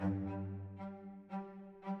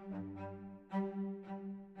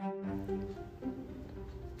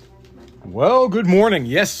Well, good morning.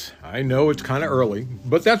 Yes, I know it's kind of early,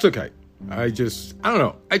 but that's okay. I don't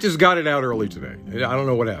know. I just got it out early today. I don't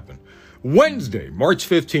know what happened. Wednesday, March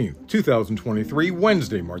 15th, 2023.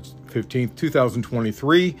 Wednesday, March 15th,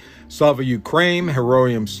 2023. Slava Ukraine,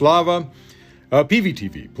 Heroyam Slava.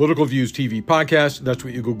 PVTV, Political Views TV Podcast. That's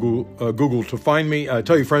what you Google to find me.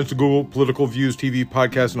 Tell your friends to Google Political Views TV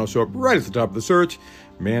Podcast, and I'll show up right at the top of the search.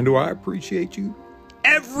 Man, do I appreciate you.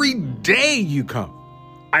 Every day you come.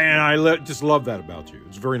 And I just love that about you.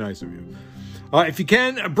 It's very nice of you. If you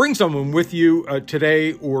can, bring someone with you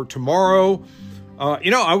today or tomorrow.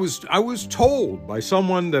 I was told by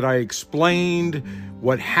someone that I explained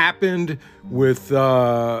what happened with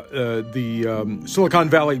the Silicon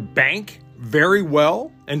Valley Bank very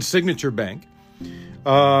well, and Signature Bank,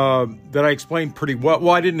 that I explained pretty well.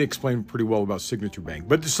 Well, I didn't explain pretty well about Signature Bank,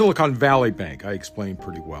 but the Silicon Valley Bank I explained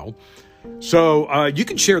pretty well. So you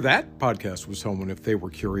can share that podcast with someone if they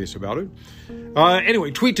were curious about it.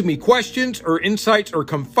 Anyway, tweet to me questions or insights, or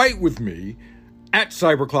come fight with me at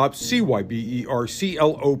Cyberclops,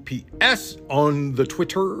 CYBERCLOPS on the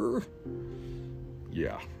Twitter.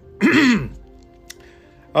 Yeah.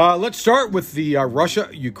 Let's start with the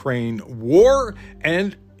Russia-Ukraine war,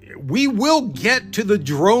 and we will get to the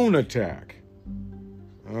drone attack.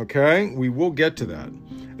 Okay, we will get to that.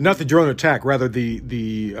 Not the drone attack, rather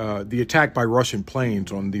the attack by Russian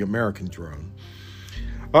planes on the American drone.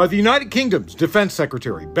 The United Kingdom's Defense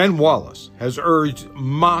Secretary, Ben Wallace, has urged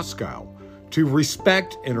Moscow to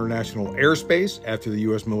respect international airspace after the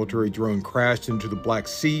U.S. military drone crashed into the Black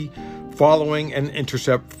Sea following an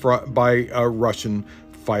intercept by Russian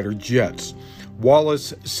fighter jets.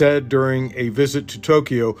 Wallace said during a visit to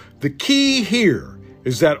Tokyo, "The key here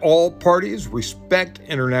is that all parties respect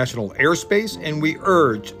international airspace, and we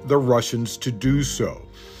urge the Russians to do so.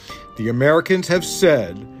 The Americans have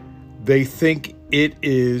said they think it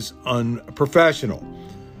is unprofessional."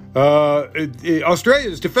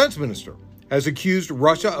 Australia's defense minister has accused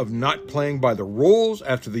Russia of not playing by the rules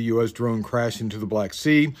after the U.S. drone crashed into the Black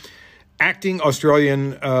Sea. Acting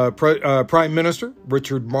Australian Prime Minister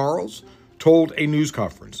Richard Marles told a news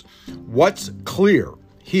conference, "What's clear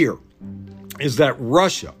here is that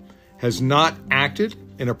Russia has not acted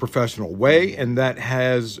in a professional way, and that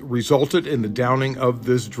has resulted in the downing of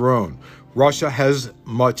this drone. Russia has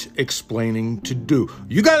much explaining to do."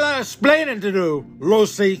 You got a lot of explaining to do,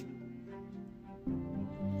 Lucy.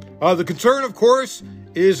 The concern, of course,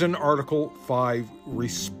 is an Article 5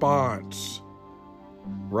 response,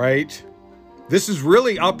 right? This is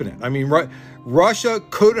really up in it. I mean, Russia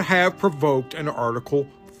could have provoked an Article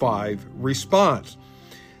 5 response.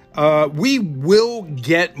 We will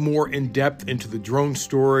get more in depth into the drone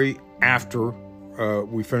story after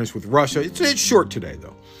we finish with Russia. It's short today,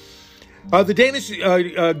 though. The Danish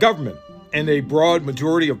government and a broad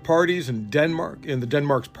majority of parties in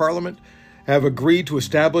Denmark's parliament have agreed to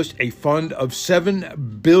establish a fund of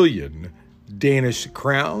 7 billion Danish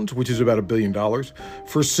crowns, which is about $1 billion,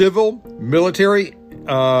 for civil, military,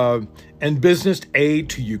 and business aid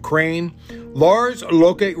to Ukraine. Lars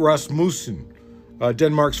Løkke Rasmussen,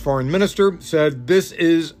 Denmark's foreign minister, said this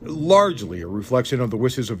is largely a reflection of the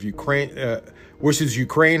wishes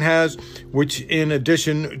Ukraine has, which in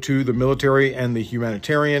addition to the military and the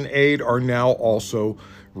humanitarian aid are now also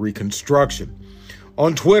reconstruction.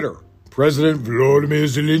 On Twitter, President Volodymyr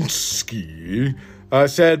Zelensky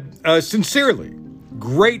said, sincerely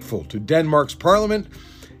grateful to Denmark's parliament,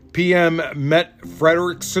 PM Mette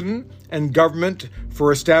Frederiksen, and government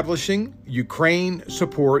for establishing Ukraine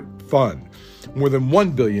Support Fund. More than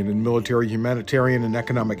 $1 billion in military, humanitarian, and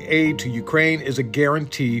economic aid to Ukraine is a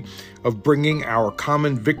guarantee of bringing our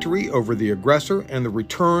common victory over the aggressor and the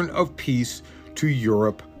return of peace to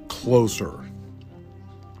Europe closer.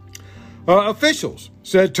 Officials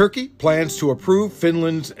said Turkey plans to approve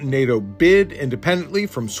Finland's NATO bid independently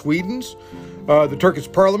from Sweden's. The Turkish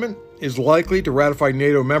parliament is likely to ratify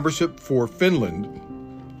NATO membership for Finland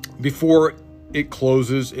before it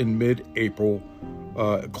closes in mid-April.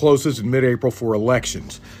 For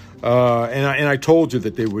elections. And I told you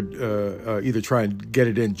that they would either try and get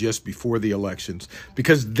it in just before the elections,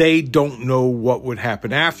 because they don't know what would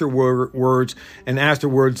happen afterwards. And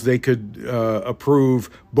afterwards, they could approve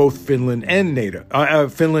both Finland and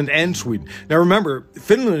Finland and Sweden. Now, remember,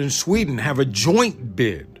 Finland and Sweden have a joint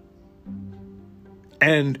bid.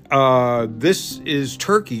 And this is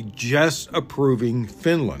Turkey just approving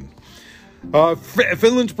Finland.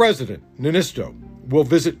 Finland's president, Niinisto, will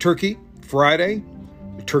visit Turkey Friday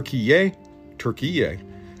to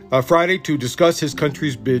discuss his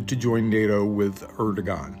country's bid to join NATO with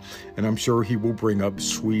Erdogan. And I'm sure he will bring up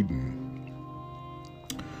Sweden.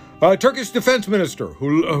 Turkish Defense Minister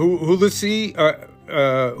Hulusi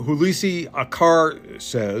Akar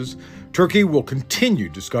says Turkey will continue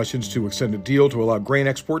discussions to extend a deal to allow grain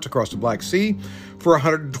exports across the Black Sea for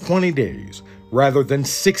 120 days rather than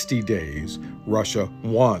 60 days Russia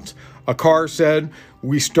wants. Akar said,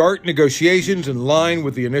 "We start negotiations in line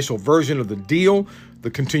with the initial version of the deal.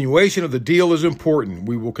 The continuation of the deal is important.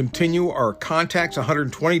 We will continue our contacts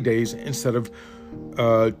 120 days instead of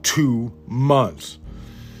 2 months."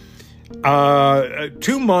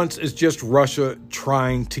 2 months is just Russia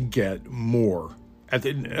trying to get more at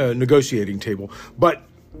the negotiating table, but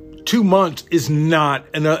 2 months is not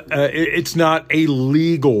it's not a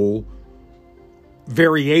legal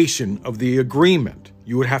variation of the agreement.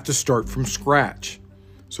 You would have to start from scratch,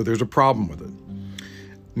 so there's a problem with it.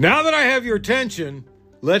 Now that I have your attention,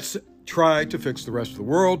 let's try to fix the rest of the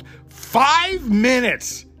world. 5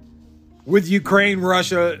 minutes with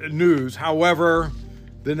Ukraine-Russia news. However,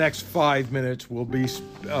 the next 5 minutes will be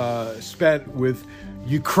spent with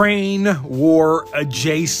Ukraine war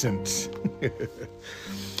adjacent.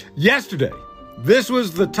 Yesterday, this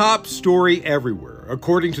was the top story everywhere.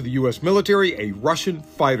 According to the U.S. military, a Russian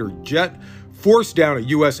fighter jet forced down a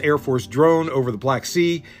U.S. Air Force drone over the Black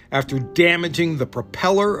Sea after damaging the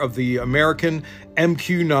propeller of the American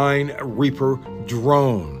MQ-9 Reaper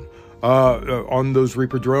drone. On those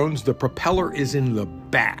Reaper drones, the propeller is in the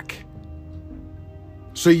back.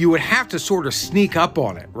 So you would have to sort of sneak up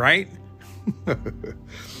on it, right?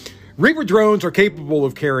 Reaper drones are capable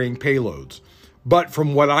of carrying payloads, but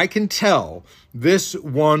from what I can tell, this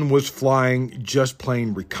one was flying just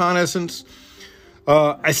plain reconnaissance.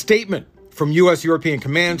 A statement from U.S. European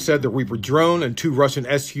Command said the Reaper drone and 2 Russian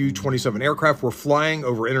Su-27 aircraft were flying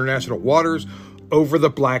over international waters over the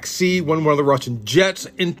Black Sea when one of the Russian jets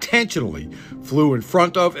intentionally flew in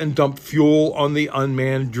front of and dumped fuel on the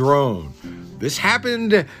unmanned drone. This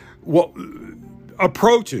happened,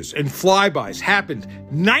 approaches and flybys happened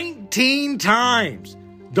 19 times.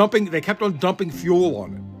 They kept on dumping fuel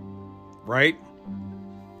on it, right?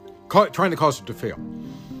 Trying to cause it to fail.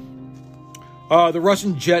 The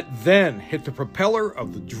Russian jet then hit the propeller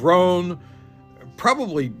of the drone,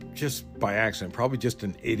 probably just by accident, probably just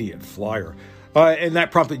an idiot flyer. And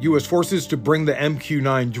that prompted U.S. forces to bring the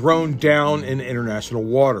MQ-9 drone down in international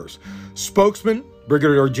waters. Spokesman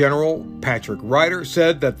Brigadier General Patrick Ryder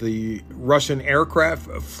said that the Russian aircraft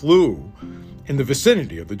flew in the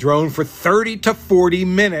vicinity of the drone for 30 to 40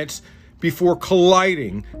 minutes before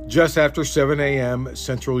colliding just after 7 a.m.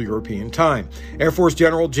 Central European time. Air Force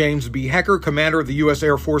General James B. Hecker, commander of the U.S.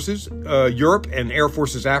 Air Forces Europe and Air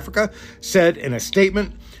Forces Africa, said in a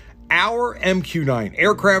statement, "Our MQ-9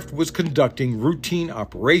 aircraft was conducting routine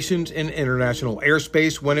operations in international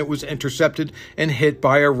airspace when it was intercepted and hit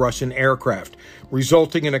by a Russian aircraft,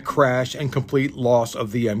 resulting in a crash and complete loss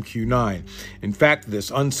of the MQ-9. In fact,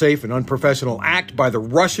 this unsafe and unprofessional act by the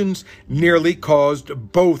Russians nearly caused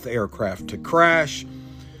both aircraft to crash."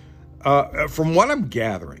 From what I'm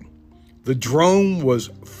gathering, the drone was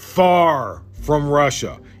far from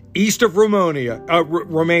Russia, east of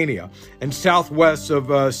Romania and southwest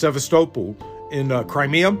of Sevastopol in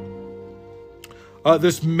Crimea.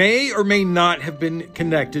 This may or may not have been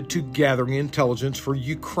connected to gathering intelligence for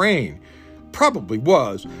Ukraine. Probably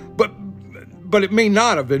was, but it may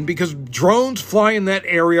not have been because drones fly in that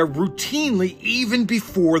area routinely even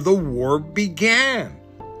before the war began.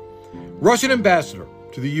 Russian ambassador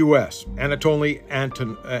to the U.S., Anatoly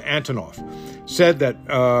Antonov, said that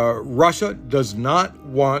Russia does not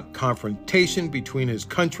want confrontation between his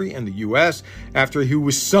country and the U.S. after he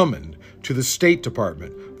was summoned to the State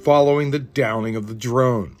Department following the downing of the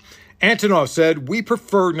drone. Antonov said, "We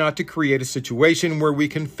prefer not to create a situation where we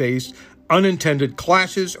can face unintended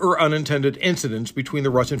clashes or unintended incidents between the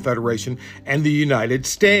Russian Federation and the United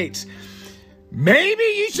States." Maybe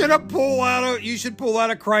you should pull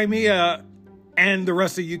out of Crimea and the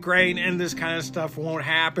rest of Ukraine, and this kind of stuff won't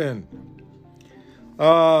happen.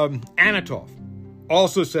 Anatov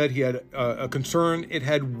also said he had a concern it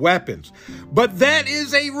had weapons. But that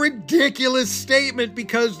is a ridiculous statement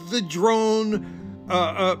because the drone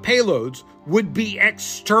payloads would be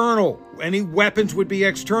external. Any weapons would be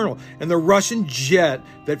external. And the Russian jet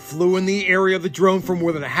that flew in the area of the drone for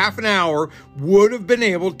more than a half an hour would have been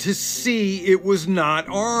able to see it was not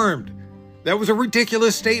armed. That was a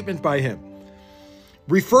ridiculous statement by him.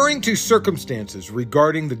 Referring to circumstances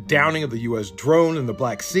regarding the downing of the U.S. drone in the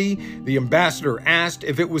Black Sea, the ambassador asked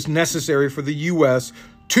if it was necessary for the U.S.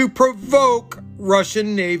 to provoke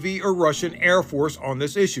Russian Navy or Russian Air Force on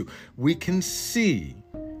this issue. We can see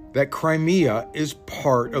that Crimea is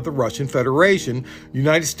part of the Russian Federation. The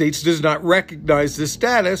United States does not recognize this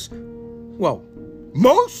status. Well,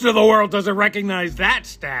 Most of the world doesn't recognize that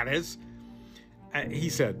status. He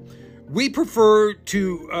said, we prefer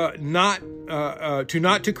to not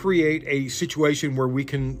to create a situation where we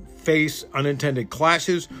can face unintended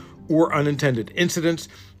clashes or unintended incidents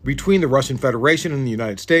between the Russian Federation and the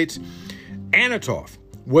United States. Antonov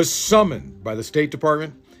was summoned by the State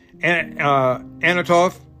Department.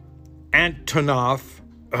 Antonov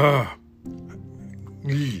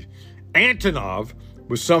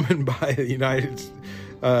was summoned by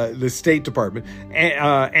the State Department.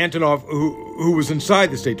 Antonov, who was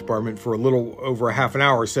inside the State Department for a little over a half an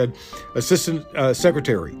hour, said Assistant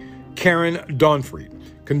Secretary Karen Donfried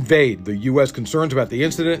conveyed the U.S. concerns about the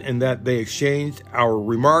incident and that they exchanged our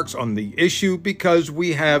remarks on the issue because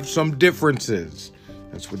we have some differences.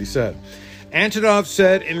 That's what he said. Antonov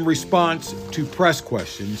said in response to press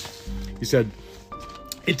questions, he said,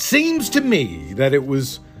 it seems to me that it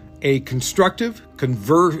was a constructive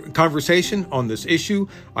conversation on this issue.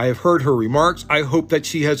 I have heard her remarks. I hope that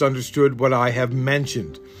she has understood what I have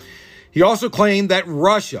mentioned. He also claimed that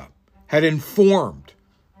Russia had informed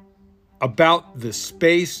about the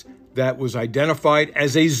space that was identified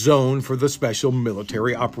as a zone for the special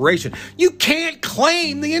military operation. You can't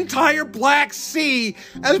claim the entire Black Sea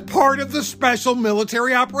as part of the special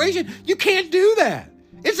military operation. You can't do that.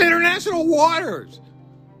 It's international waters.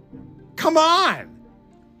 Come on.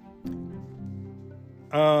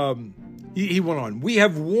 He went on, we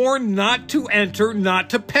have warned not to enter,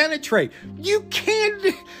 not to penetrate. You can't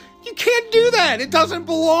do that. It doesn't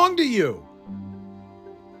belong to you.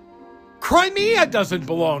 Crimea doesn't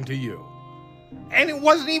belong to you. And it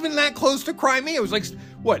wasn't even that close to Crimea. It was like,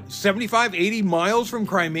 75, 80 miles from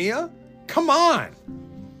Crimea? Come on.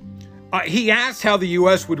 He asked how the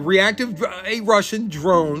U.S. would react if a Russian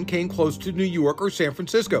drone came close to New York or San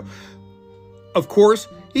Francisco. Of course,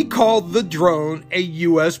 he called the drone a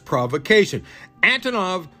U.S. provocation.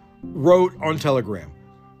 Antonov wrote on Telegram,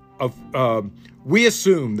 we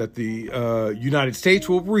assume that the United States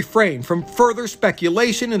will refrain from further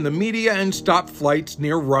speculation in the media and stop flights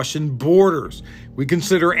near Russian borders. We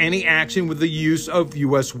consider any action with the use of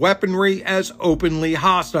U.S. weaponry as openly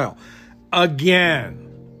hostile. Again,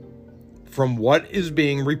 from what is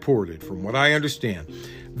being reported, from what I understand,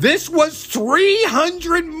 this was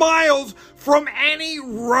 300 miles from any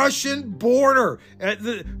Russian border at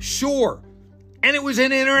the shore, and it was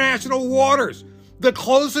in international waters. The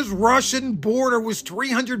closest Russian border was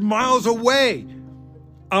 300 miles away,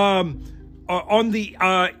 on the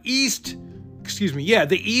the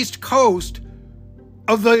east coast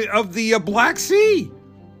of the Black Sea,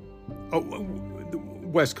 the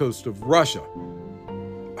west coast of Russia.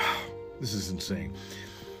 This is insane.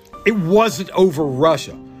 It wasn't over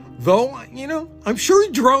Russia, though. I'm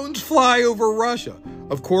sure drones fly over Russia.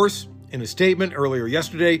 Of course, in a statement earlier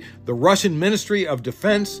yesterday, the Russian Ministry of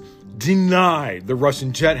Defense denied the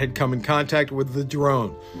Russian jet had come in contact with the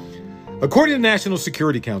drone. According to National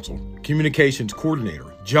Security Council Communications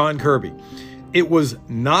Coordinator John Kirby, it was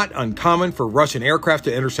not uncommon for Russian aircraft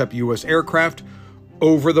to intercept U.S. aircraft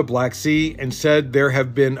over the Black Sea, and said there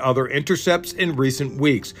have been other intercepts in recent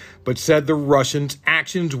weeks, but said the Russians'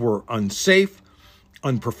 actions were unsafe,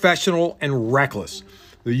 unprofessional, and reckless.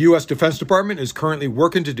 The U.S. Defense Department is currently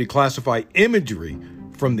working to declassify imagery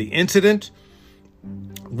from the incident.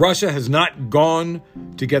 Russia has not gone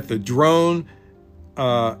to get the drone,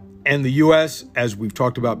 and the U.S., as we've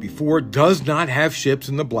talked about before, does not have ships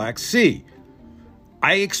in the Black Sea.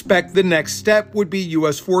 I expect the next step would be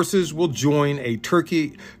U.S. forces will join a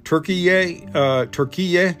Turkey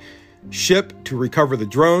ship to recover the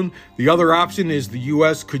drone. The other option is the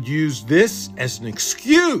U.S. could use this as an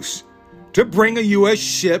excuse to bring a U.S.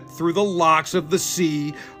 ship through the locks of the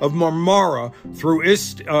Sea of Marmara through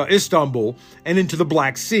Istanbul and into the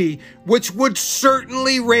Black Sea, which would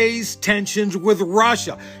certainly raise tensions with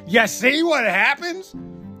Russia. You see what happens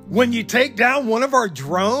when you take down one of our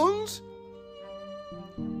drones?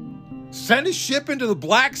 Send a ship into the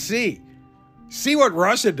Black Sea. See what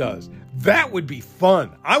Russia does. That would be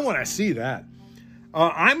fun. I want to see that.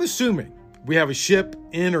 I'm assuming we have a ship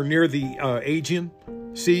in or near the Aegean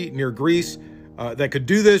Sea, near Greece, that could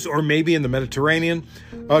do this, or maybe in the Mediterranean.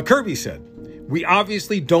 Kirby said, we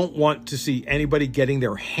obviously don't want to see anybody getting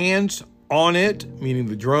their hands on it, meaning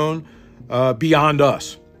the drone, beyond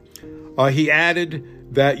us. He added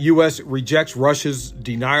that U.S. rejects Russia's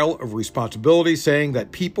denial of responsibility, saying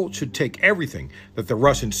that people should take everything that the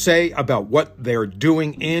Russians say about what they're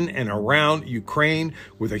doing in and around Ukraine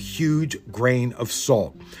with a huge grain of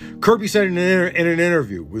salt. Kirby said in an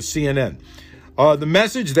interview with CNN, The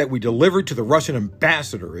message that we delivered to the Russian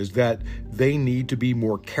ambassador is that they need to be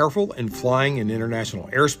more careful in flying in international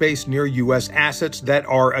airspace near U.S. assets that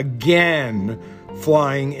are, again,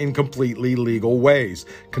 flying in completely legal ways,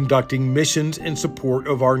 conducting missions in support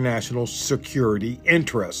of our national security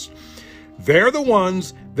interests. They're the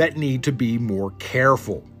ones that need to be more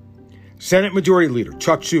careful. Senate Majority Leader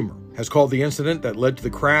Chuck Schumer has called the incident that led to the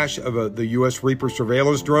crash of the U.S. Reaper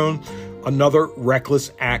surveillance drone another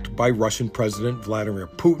reckless act by Russian President Vladimir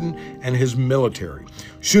Putin and his military.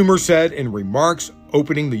 Schumer said in remarks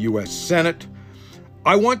opening the U.S. Senate,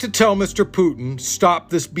 "I want to tell Mr. Putin, stop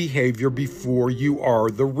this behavior before you are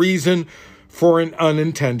the reason for an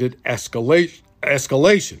unintended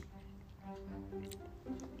escalation."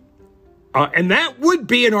 And that would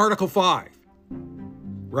be in Article 5,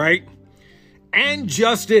 right? And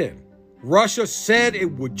just in, Russia said it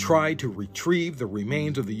would try to retrieve the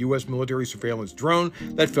remains of the U.S. military surveillance drone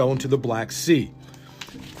that fell into the Black Sea.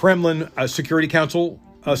 Kremlin Security Council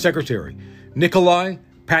Secretary Nikolai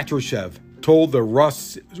Patrushev told the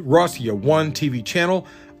Russia 1 TV channel,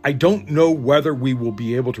 "I don't know whether we will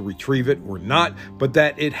be able to retrieve it or not, but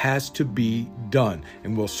that it has to be done,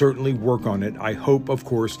 and we'll certainly work on it. I hope, of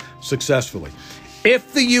course, successfully."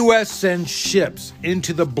 If the U.S. sends ships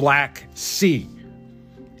into the Black Sea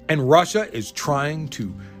and Russia is trying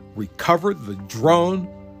to recover the drone,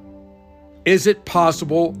 is it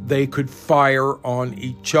possible they could fire on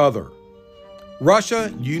each other?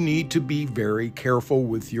 Russia, you need to be very careful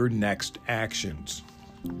with your next actions.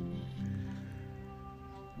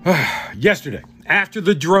 Yesterday, after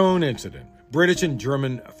the drone incident, British and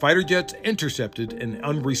German fighter jets intercepted an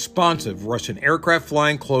unresponsive Russian aircraft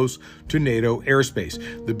flying close to NATO airspace.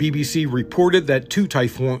 The BBC reported that two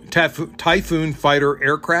Typhoon fighter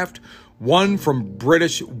aircraft, one from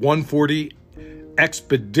British 140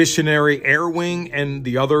 Expeditionary Air Wing and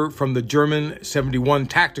the other from the German 71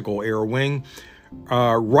 Tactical Air Wing,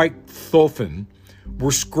 Reichshofen,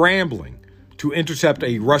 were scrambling to intercept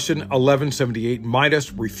a Russian 1178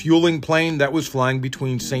 Midas refueling plane that was flying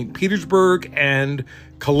between St. Petersburg and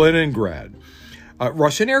Kaliningrad.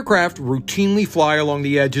 Russian aircraft routinely fly along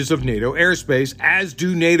the edges of NATO airspace, as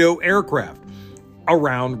do NATO aircraft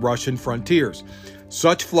around Russian frontiers.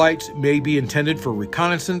 Such flights may be intended for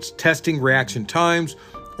reconnaissance, testing reaction times,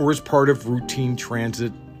 or as part of routine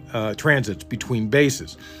transits between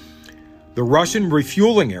bases. The Russian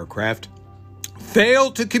refueling aircraft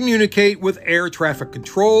failed to communicate with air traffic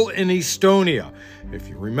control in Estonia. If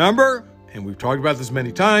you remember, and we've talked about this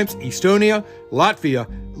many times, Estonia, Latvia,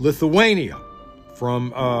 Lithuania,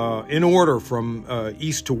 from in order from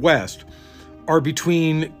east to west, are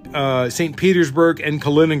between St. Petersburg and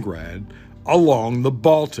Kaliningrad along the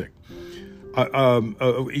Baltic.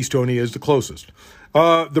 Estonia is the closest.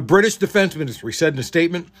 The British Defense Ministry said in a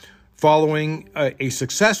statement, following a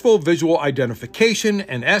successful visual identification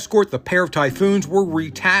and escort, the pair of Typhoons were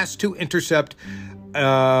retasked to intercept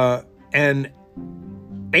an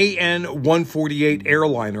AN-148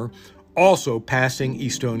 airliner also passing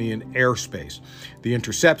Estonian airspace. The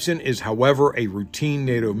interception is, however, a routine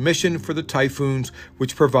NATO mission for the Typhoons,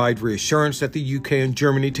 which provide reassurance that the UK and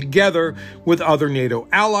Germany, together with other NATO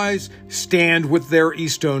allies, stand with their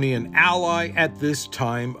Estonian ally at this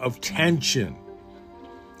time of tension.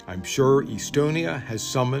 I'm sure Estonia has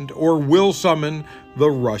summoned or will summon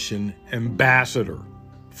the Russian ambassador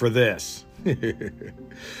for this.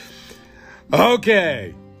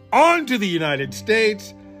 Okay, on to the United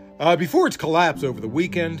States. Before its collapse over the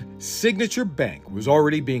weekend, Signature Bank was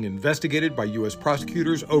already being investigated by U.S.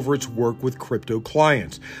 prosecutors over its work with crypto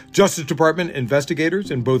clients. Justice Department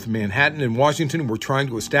investigators in both Manhattan and Washington were trying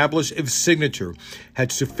to establish if Signature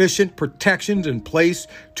had sufficient protections in place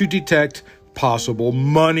to detect possible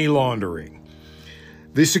money laundering.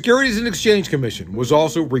 The Securities and Exchange Commission was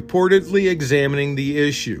also reportedly examining the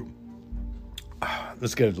issue.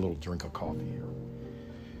 Let's get a little drink of coffee here.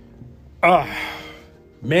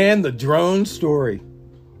 Man, the drone story.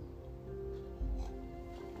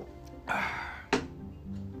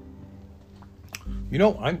 You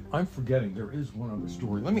know, I'm forgetting there is one other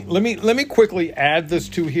story. Let me quickly add this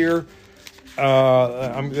to here.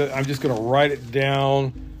 I'm just going to write it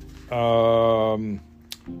down.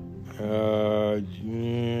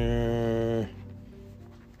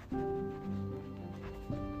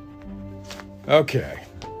 Okay.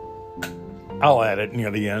 I'll add it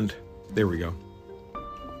near the end. There we go.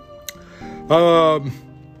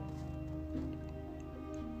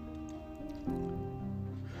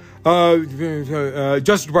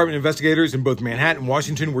 Justice Department investigators in both Manhattan and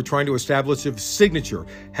Washington were trying to establish if Signature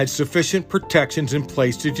had sufficient protections in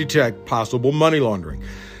place to detect possible money laundering.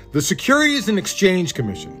 The Securities and Exchange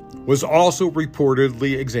Commission was also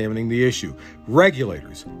reportedly examining the issue.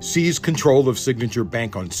 Regulators seized control of Signature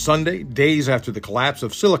Bank on Sunday, days after the collapse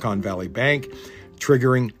of Silicon Valley Bank,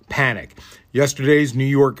 triggering panic. Yesterday's New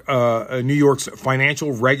York's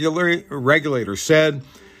financial regulator said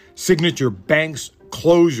Signature Bank's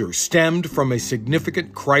closure stemmed from a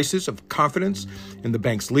significant crisis of confidence in the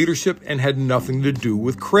bank's leadership and had nothing to do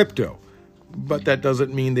with crypto. But that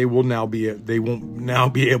doesn't mean they won't now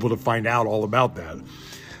be able to find out all about that.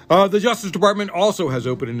 The Justice Department also has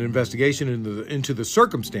opened an investigation into the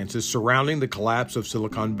circumstances surrounding the collapse of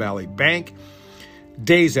Silicon Valley Bank,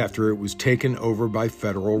 days after it was taken over by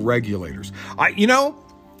federal regulators.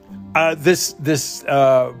 This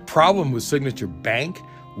problem with Signature Bank,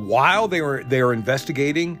 while they are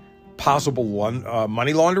investigating possible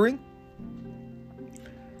money laundering,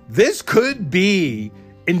 this could be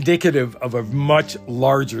indicative of a much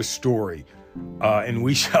larger story, and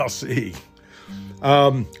we shall see.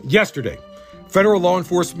 Yesterday, federal law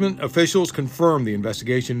enforcement officials confirmed the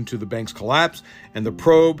investigation into the bank's collapse, and the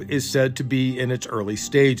probe is said to be in its early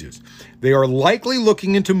stages. They are likely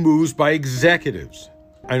looking into moves by executives,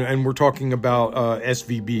 and we're talking about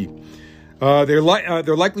SVB. They're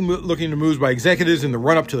likely looking into moves by executives in the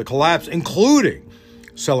run-up to the collapse, including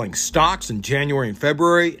selling stocks in January and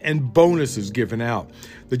February and bonuses given out.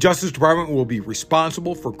 The Justice Department will be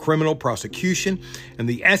responsible for criminal prosecution, and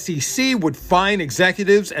the SEC would fine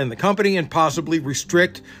executives and the company and possibly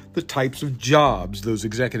restrict the types of jobs those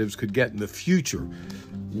executives could get in the future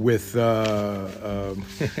with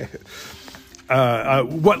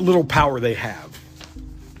what little power they have.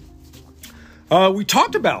 We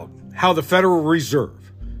talked about how the Federal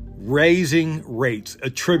Reserve raising rates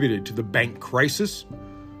attributed to the bank crisis.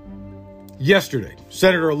 Yesterday,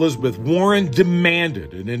 Senator Elizabeth Warren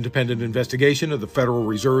demanded an independent investigation of the Federal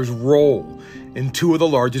Reserve's role in two of the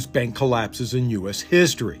largest bank collapses in U.S.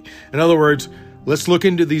 history. In other words, let's look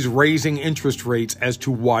into these raising interest rates as to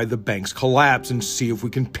why the banks collapse and see if we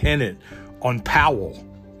can pin it on Powell.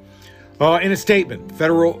 In a statement, Fed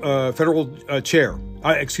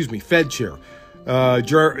Chair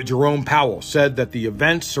Jerome Powell said that the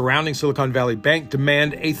events surrounding Silicon Valley Bank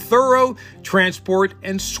demand a thorough, transparent,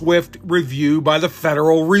 and swift review by the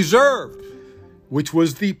Federal Reserve, which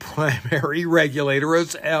was the primary regulator of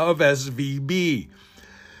SVB.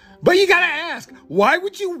 But you gotta ask, why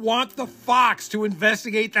would you want the fox to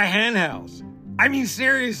investigate the henhouse? I mean,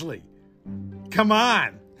 seriously. Come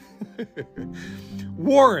on.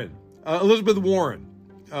 Elizabeth Warren,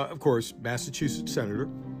 of course, Massachusetts Senator,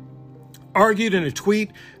 argued in a tweet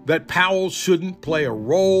that Powell shouldn't play a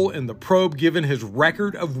role in the probe given his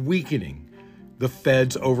record of weakening the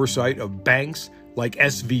Fed's oversight of banks like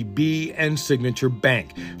SVB and Signature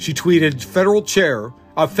Bank. She tweeted,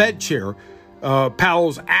 Fed Chair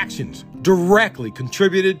Powell's actions directly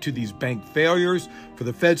contributed to these bank failures. For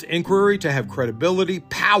the Fed's inquiry to have credibility,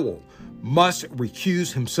 Powell must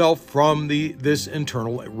recuse himself from this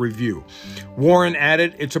internal review. Warren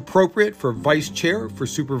added, it's appropriate for Vice Chair for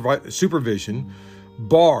Supervision,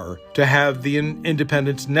 Barr, to have the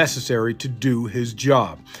independence necessary to do his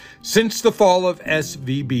job. Since the fall of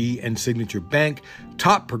SVB and Signature Bank,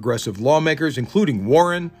 top progressive lawmakers, including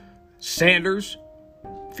Warren, Sanders,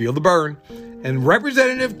 feel the burn, and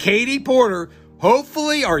Representative Katie Porter,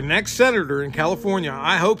 hopefully our next senator in California,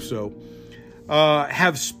 I hope so,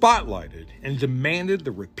 have spotlighted and demanded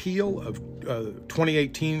the repeal of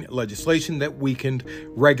 2018 legislation that weakened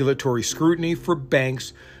regulatory scrutiny for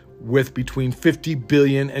banks with between $50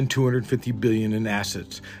 billion and $250 billion in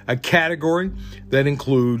assets, a category that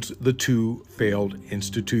includes the two failed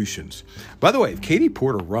institutions. By the way, if Katie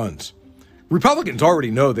Porter runs, Republicans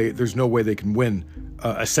already know there's no way they can win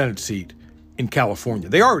a Senate seat in California.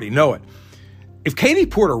 They already know it. If Katie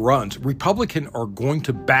Porter runs, Republicans are going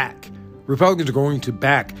to back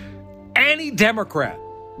any Democrat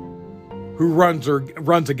who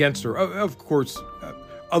runs against her. Of course,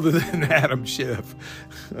 other than Adam Schiff.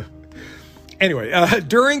 Anyway,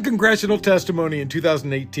 during congressional testimony in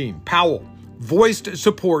 2018, Powell voiced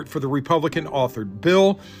support for the Republican-authored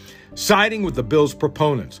bill, siding with the bill's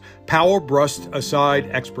proponents. Powell brushed aside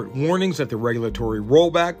expert warnings that the regulatory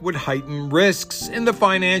rollback would heighten risks in the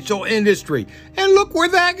financial industry. And look where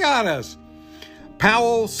that got us.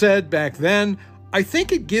 Powell said back then, I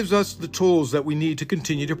think it gives us the tools that we need to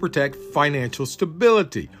continue to protect financial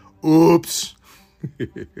stability. Oops.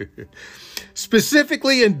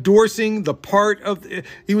 Specifically endorsing the part of the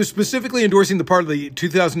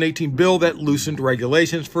 2018 bill that loosened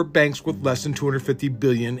regulations for banks with less than $250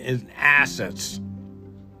 billion in assets.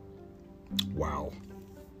 Wow.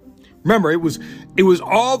 Remember, it was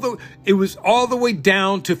all the way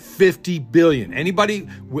down to 50 billion. Anybody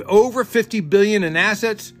with over 50 billion in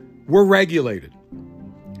assets were regulated.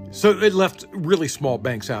 So it left really small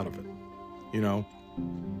banks out of it, you know.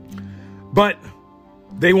 But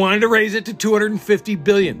they wanted to raise it to 250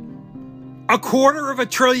 billion.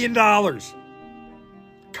 $250 billion.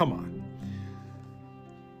 Come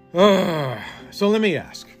on. So let me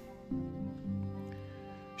ask.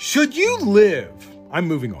 Should you live, I'm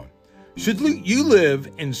moving on. Should you live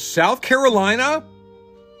in South Carolina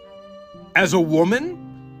as a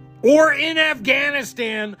woman or in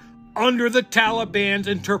Afghanistan under the Taliban's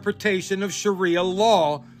interpretation of Sharia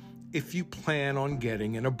law if you plan on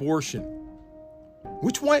getting an abortion?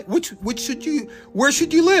 Which should you, where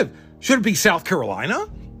should you live? Should it be South Carolina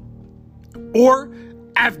or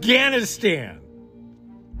Afghanistan?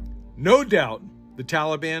 No doubt the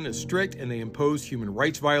Taliban is strict and they impose human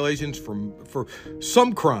rights violations for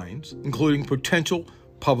some crimes, including potential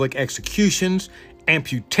public executions,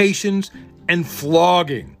 amputations, and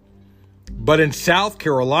flogging. But in South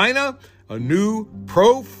Carolina, a new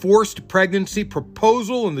pro-forced pregnancy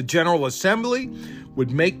proposal in the General Assembly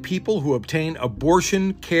would make people who obtain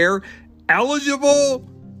abortion care eligible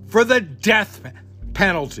for the death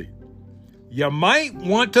penalty. You might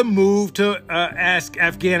want to move to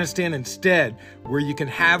Afghanistan instead, where you can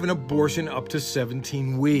have an abortion up to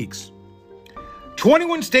 17 weeks.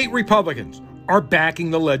 21 state Republicans are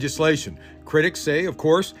backing the legislation. Critics say, of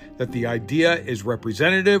course, that the idea is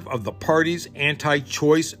representative of the party's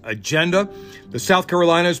anti-choice agenda. The South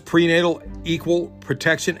Carolina's Prenatal Equal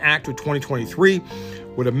Protection Act of 2023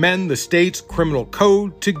 would amend the state's criminal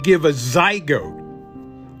code to give a zygote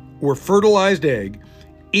or fertilized egg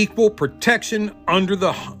equal protection under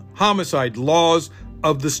the homicide laws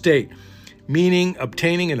of the state, meaning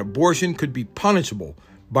obtaining an abortion could be punishable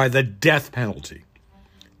by the death penalty.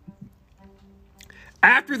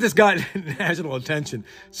 After this got national attention,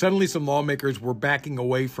 suddenly some lawmakers were backing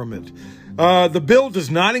away from it. The bill does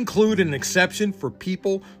not include an exception for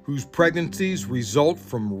people whose pregnancies result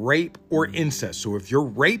from rape or incest. So if you're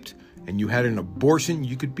raped and you had an abortion,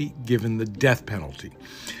 you could be given the death penalty.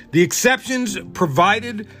 The exceptions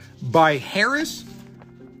provided by Harris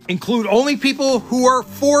include only people who are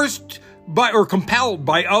forced by or compelled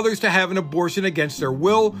by others to have an abortion against their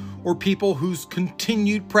will, or people whose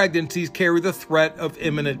continued pregnancies carry the threat of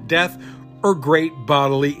imminent death or great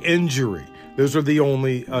bodily injury. Those are the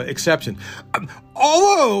only exceptions.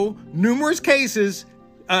 Although numerous cases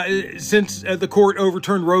since the court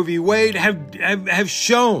overturned Roe v. Wade have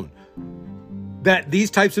shown that these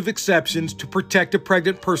types of exceptions to protect a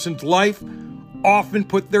pregnant person's life often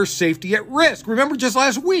put their safety at risk. Remember just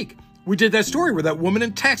last week, we did that story where that woman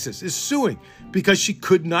in Texas is suing because she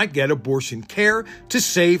could not get abortion care to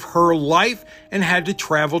save her life and had to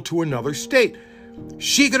travel to another state.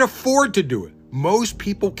 She could afford to do it. Most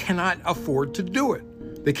people cannot afford to do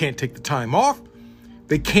it. They can't take the time off.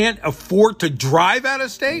 They can't afford to drive out of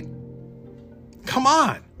state. Come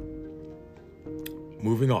on.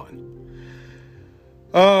 Moving on.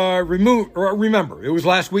 Remember, it was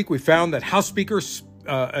last week we found that House Speaker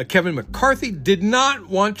Kevin McCarthy did not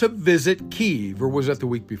want to visit Kyiv, or was that the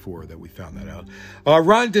week before that we found that out?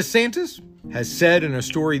 Ron DeSantis has said in a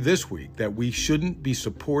story this week that we shouldn't be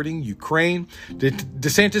supporting Ukraine.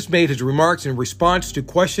 DeSantis made his remarks in response to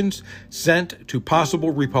questions sent to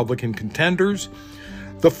possible Republican contenders.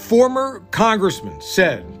 The former congressman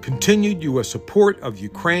said continued U.S. support of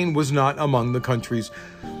Ukraine was not among the country's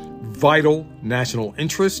vital national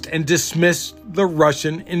interest and dismissed the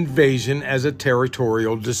Russian invasion as a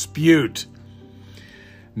territorial dispute.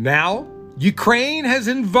 Now, Ukraine has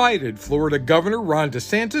invited Florida Governor Ron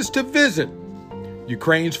DeSantis to visit.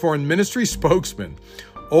 Ukraine's foreign ministry spokesman,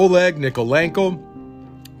 Oleg Nikolenko,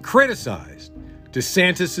 criticized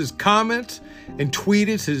DeSantis' comments and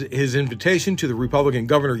tweeted his invitation to the Republican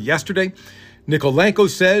governor yesterday. Nikolenko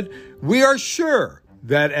said, "We are sure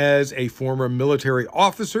that as a former military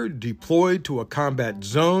officer deployed to a combat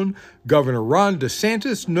zone, Governor Ron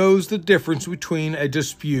DeSantis knows the difference between a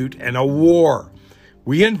dispute and a war.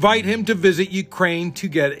 We invite him to visit Ukraine to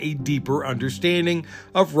get a deeper understanding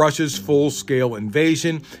of Russia's full-scale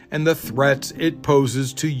invasion and the threats it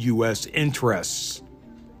poses to U.S. interests."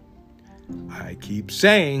 I keep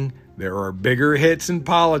saying there are bigger hits in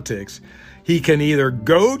politics. He can either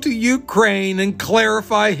go to Ukraine and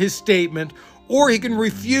clarify his statement, or he can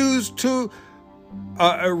refuse to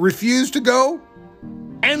go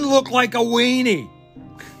and look like a weenie.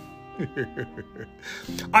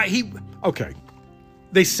 Okay.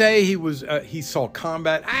 They say he saw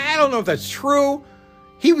combat. I don't know if that's true.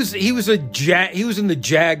 He was in the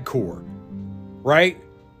JAG Corps, right?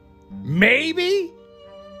 Maybe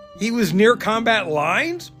he was near combat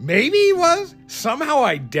lines. Maybe he was. Somehow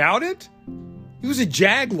I doubt it. He was a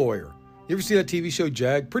JAG lawyer. You ever see that TV show,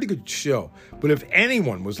 JAG? Pretty good show. But if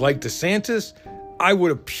anyone was like DeSantis, I would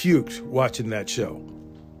have puked watching that show.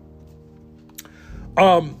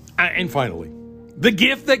 And finally, the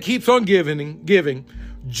gift that keeps on giving,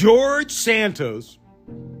 George Santos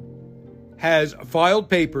has filed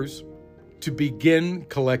papers to begin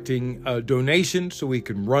collecting donations so he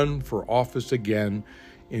can run for office again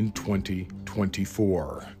in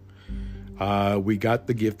 2024. We got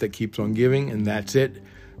the gift that keeps on giving, and that's it.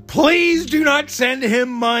 Please do not send him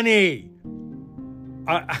money.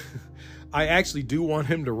 I actually do want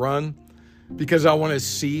him to run because I want to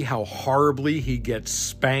see how horribly he gets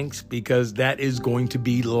spanked, because that is going to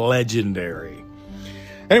be legendary.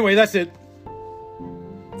 Anyway, that's it.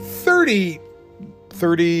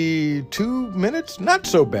 32 minutes? Not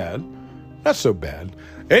so bad. Not so bad.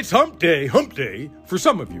 It's hump day for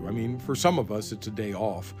some of you. I mean, for some of us, it's a day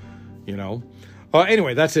off, you know.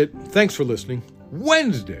 Anyway, that's it. Thanks for listening.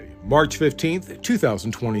 Wednesday, March 15th,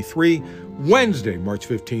 2023. Wednesday, March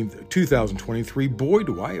 15th, 2023. Boy,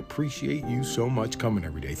 do I appreciate you so much coming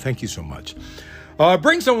every day. Thank you so much.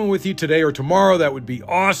 Bring someone with you today or tomorrow. That would be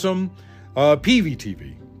awesome.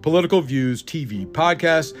 PVTV, Political Views TV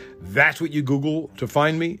Podcast. That's what you Google to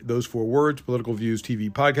find me. Those 4 words, Political Views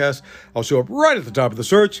TV Podcast. I'll show up right at the top of the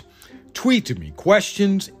search. Tweet to me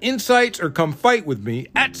questions, insights, or come fight with me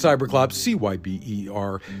at Cyberclops,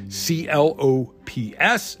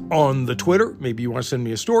 CYBERCLOPS on the Twitter. Maybe you want to send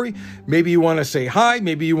me a story. Maybe you want to say hi.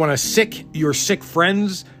 Maybe you want to sick your sick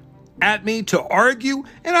friends at me to argue.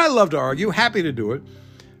 And I love to argue. Happy to do it.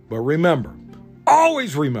 But remember,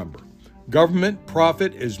 always remember, government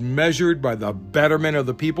profit is measured by the betterment of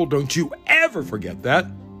the people. Don't you ever forget that.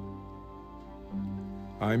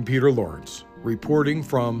 I'm Peter Lawrence, reporting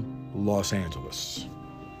from Los Angeles.